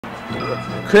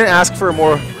Couldn't ask for a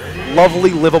more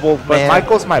lovely, livable man. But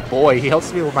Michael's my boy. He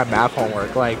helps me with my math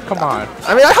homework. Like, come on.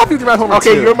 I mean, I help you with your math homework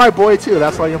too. Okay, you're my boy too.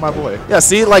 That's why you're my boy. Yeah,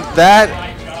 see, like that.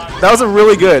 That was a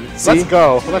really good. See? Let's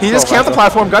go. He just camped the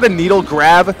platform, got a needle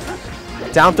grab,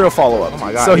 down throw follow up. Oh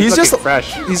my god. So he's just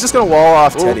fresh. He's just gonna wall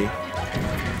off Teddy.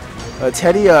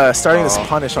 Teddy starting this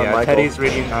punish on Michael. Teddy's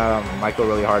reading Michael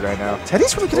really hard right now.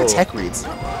 Teddy's really good at tech reads.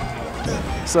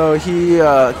 So he.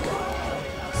 All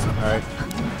right.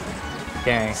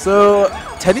 Dang. So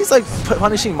Teddy's like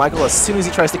punishing Michael as soon as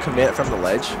he tries to commit from the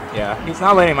ledge. Yeah, he's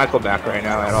not letting Michael back right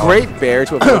now at all. Great bair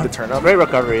to avoid the turn up. Great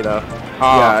recovery though.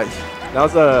 Yeah. That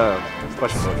was a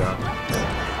questionable jump.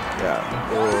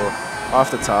 Yeah. Ooh. Off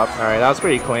the top. All right, that was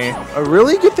pretty clean. A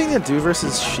really good thing to do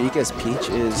versus Sheik as Peach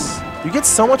is you get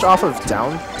so much off of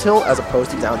down tilt as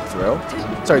opposed to down throw.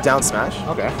 Sorry, down smash.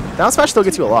 Okay. Down smash still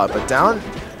gets you a lot, but down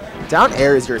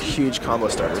air is your huge combo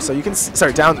starter. So you can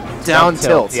down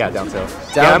tilt. Yeah, down tilt.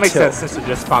 Down that makes tilt. sense since it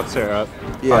just pops her up.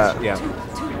 Yeah. Yeah.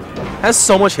 Has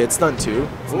so much hit stun too.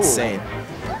 It's insane.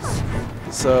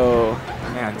 So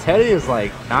man, Teddy is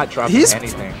like not dropping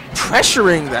anything.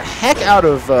 Pressuring the heck out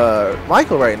of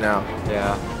Michael right now.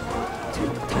 Yeah.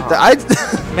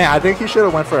 Man, I think he should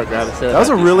have went for a grab instead. That was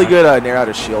a really good nair out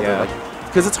of shield. Yeah.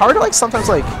 Because it's hard to like sometimes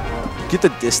like get the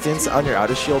distance on your out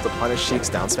of shield to punish Sheik's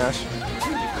down smash.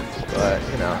 But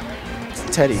you know,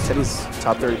 Teddy's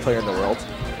top 30 player in the world.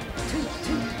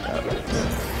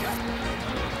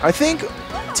 I think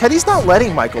Teddy's not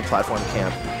letting Michael platform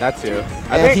camp. That too.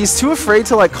 And he's too afraid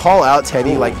to like call out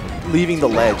Teddy like leaving the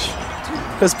ledge.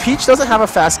 Because Peach doesn't have a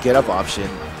fast get up option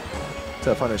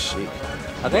to punish Sheik.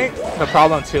 I think the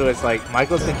problem too is like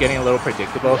Michael's been getting a little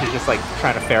predictable. He's just like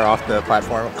trying to fare off the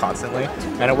platform constantly,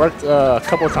 and it worked a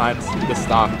couple times with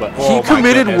stock. But he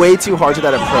committed way too hard to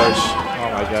that approach. Oh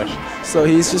my gosh! So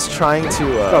he's just trying to.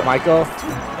 Go, Michael.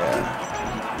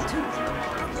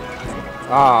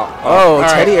 Yeah. Oh,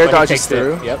 Teddy air dodges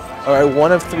through. Yep. All right,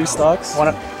 1 of 3 stocks. He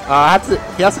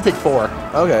has to take 4.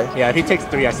 Okay. Yeah, if he takes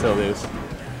 3, I still lose.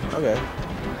 Okay.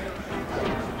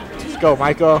 Let's go,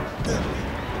 Michael.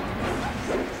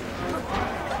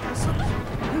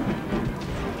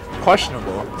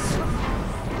 Questionable.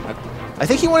 I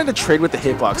think he wanted to trade with the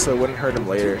hitbox so it wouldn't hurt him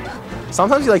later.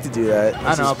 Sometimes you like to do that.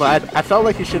 I know, but I felt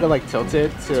like he should have like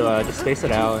tilted to just space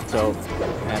it out until,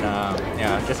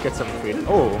 yeah, just get some freedom.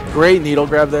 Oh, great needle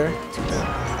grab there.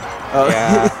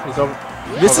 Yeah, he's over.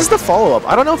 This is the follow-up.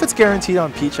 I don't know if it's guaranteed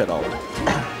on Peach at all.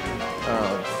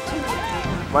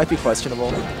 Might be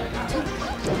questionable.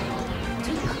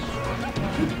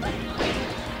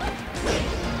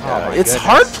 It's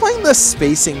hard playing the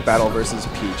spacing battle versus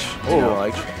Peach. You know,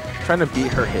 like trying to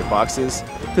beat her hitboxes.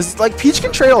 Because like Peach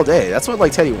can trade all day. That's what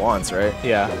like Teddy wants, right?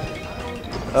 Yeah.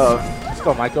 Let's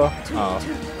go, Michael.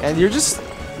 And you're just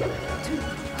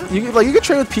you can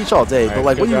trade with Peach all day, but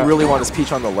like what you really want is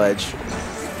Peach on the ledge.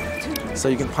 So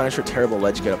you can punish her terrible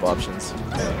ledge get up options.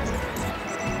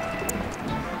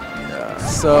 Yeah.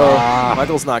 So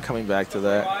Michael's not coming back to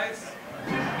that.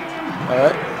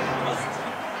 Alright.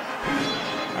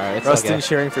 Alright, Rustin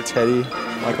sharing for Teddy.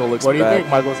 Michael looks What do you think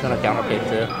Michael's gonna counter pick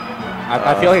to?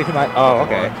 I feel like he might. Oh,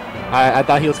 okay. I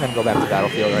thought he was gonna go back to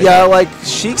Battlefield. Right now. Like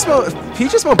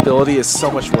Peach's mobility is so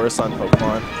much worse on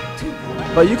Pokemon,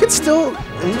 but you can still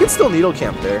needle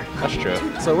camp there. That's true.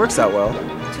 So it works out well.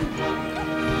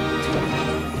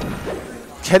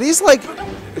 Teddy's like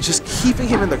just keeping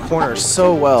him in the corner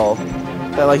so well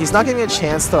that like he's not giving a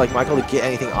chance to like Michael to get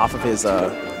anything off of his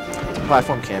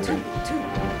platform camping.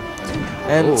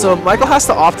 And so Michael has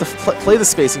to opt to play the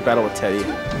spacing battle with Teddy.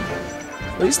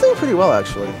 But he's doing pretty well,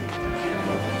 actually.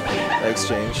 That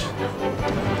exchange.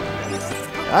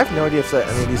 I have no idea if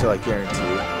any of these are, like,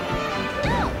 guaranteed.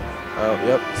 Oh,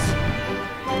 yep.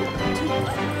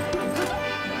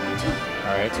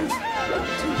 Alright.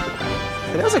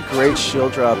 That was a great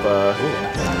shield drop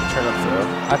turn up throw.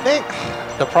 I think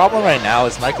the problem right now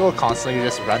is Michael constantly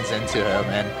just runs into him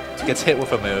and gets hit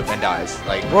with a move and dies.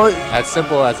 Like, as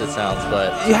simple as it sounds,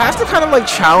 but you have to kind of like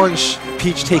challenge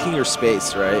Peach taking your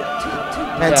space, right?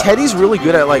 And Teddy's really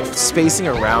good at like spacing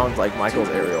around like Michael's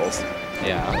aerials.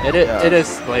 Yeah, it is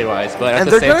Bladewise, but and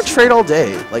they're gonna trade all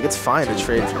day. Like it's fine to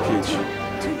trade for Peach.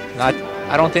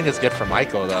 I don't think it's good for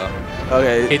Michael though.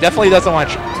 Okay. He definitely doesn't want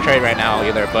to trade right now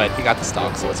either, but he got the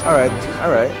stock, so it's fine.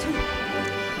 All right.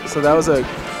 So that was a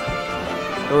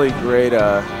really great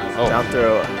down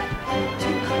throw.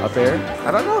 Up air.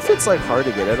 I don't know if it's like hard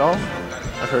to get at all.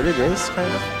 I've heard it is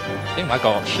kind of. I think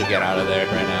Michael should get out of there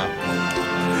right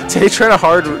now. Teddy trying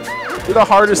to do the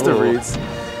hardest of reads.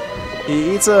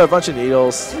 He eats a bunch of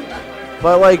needles,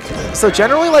 but like so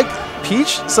generally like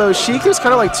Peach. So Sheik, there's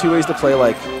kind of like 2 ways to play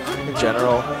like in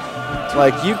general.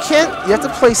 Like, you have to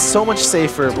play so much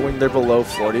safer when they're below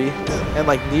 40. And,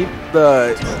 like,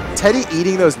 Teddy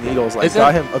eating those needles, like,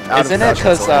 got him out of crouch Isn't it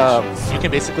because cancel. you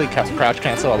can basically crouch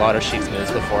cancel a lot of Sheik's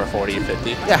moves before 40 and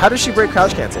 50? Yeah, how does she break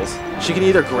crouch cancels? She can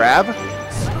either grab,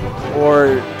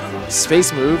 or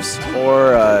space moves,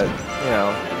 or, you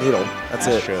know, needle. That's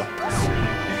it. True.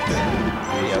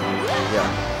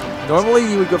 Yeah. Normally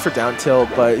you would go for down tilt,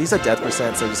 but he's at death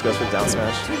percent, so he just goes for down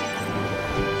smash.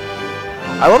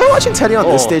 I love watching Teddy on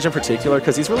this stage in particular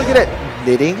because he's really good at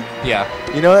knitting. Yeah.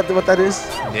 You know what that is?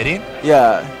 Knitting?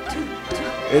 Yeah.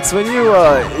 It's when you,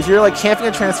 if you're like camping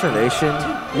a transformation,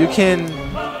 you can,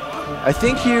 I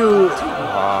think you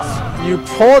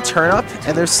pull a turnip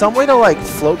and there's some way to like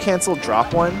float cancel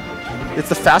drop one. It's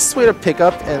the fastest way to pick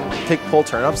up and pull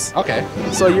turnips. Okay.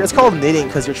 So it's called knitting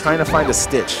because you're trying to find a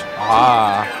stitch.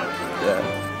 Ah. Yeah.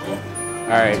 All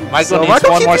right. Michael So needs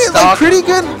Michael one more keeping it stock. like pretty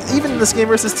good even in this game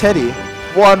versus Teddy.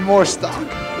 One more stock.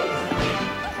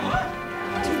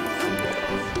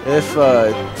 If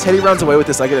Teddy runs away with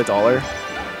this, I get $1.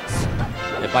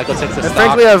 If Michael takes a And stock.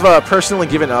 frankly, I've personally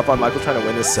given up on Michael trying to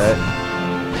win this set.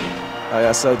 Oh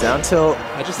yeah, so down tilt.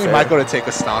 I just need Michael to take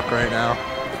a stock right now.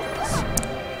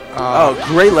 Oh,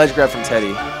 great ledge grab from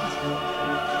Teddy.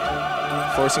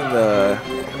 Forcing the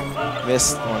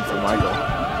missed one from Michael.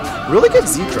 Really good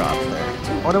Z drop there.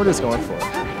 I wonder what he's going for.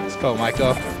 Let's go,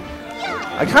 Michael.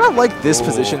 I kind of like this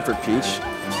position for Peach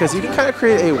because you can kind of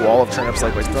create a wall of turnips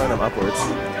like by throwing them upwards.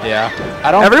 Yeah.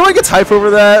 I don't. Everyone gets hype over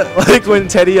that, like when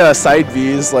Teddy side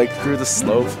V's like through the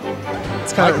slope.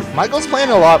 It's kind of. Michael's playing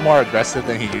a lot more aggressive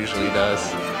than he usually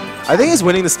does. I think he's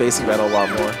winning the spacing battle a lot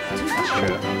more. That's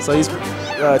true. So he's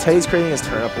Teddy's creating his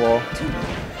turnip wall.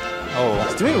 Oh.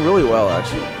 He's doing really well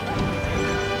actually.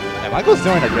 Yeah, Michael's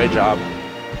doing a great job.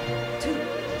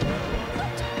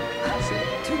 Let's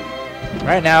see.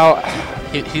 Right now,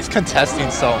 he's contesting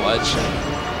so much.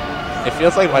 It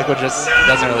feels like Michael just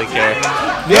doesn't really care.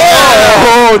 Yeah!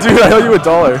 Oh, dude, I owe you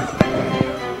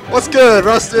 $1. What's good,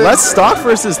 Rustin? Let's stock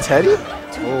versus Teddy.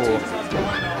 Oh.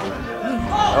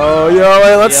 Oh,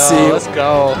 yo, let's see. Let's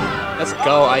go. Let's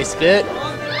go, IceBit.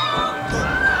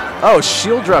 Oh,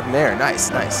 shield drop Nair.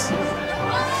 Nice, nice.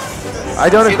 I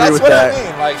don't agree that's with what that. I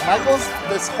mean. Like, Michael's,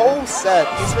 this whole set,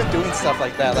 he's been doing stuff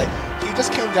like that. Like, he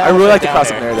just came down. I really like the down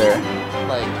classic Nair there.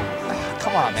 Like,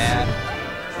 come on, man.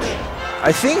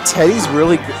 I think Teddy's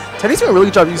doing a really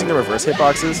good job using the reverse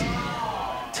hitboxes.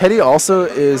 Teddy also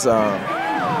is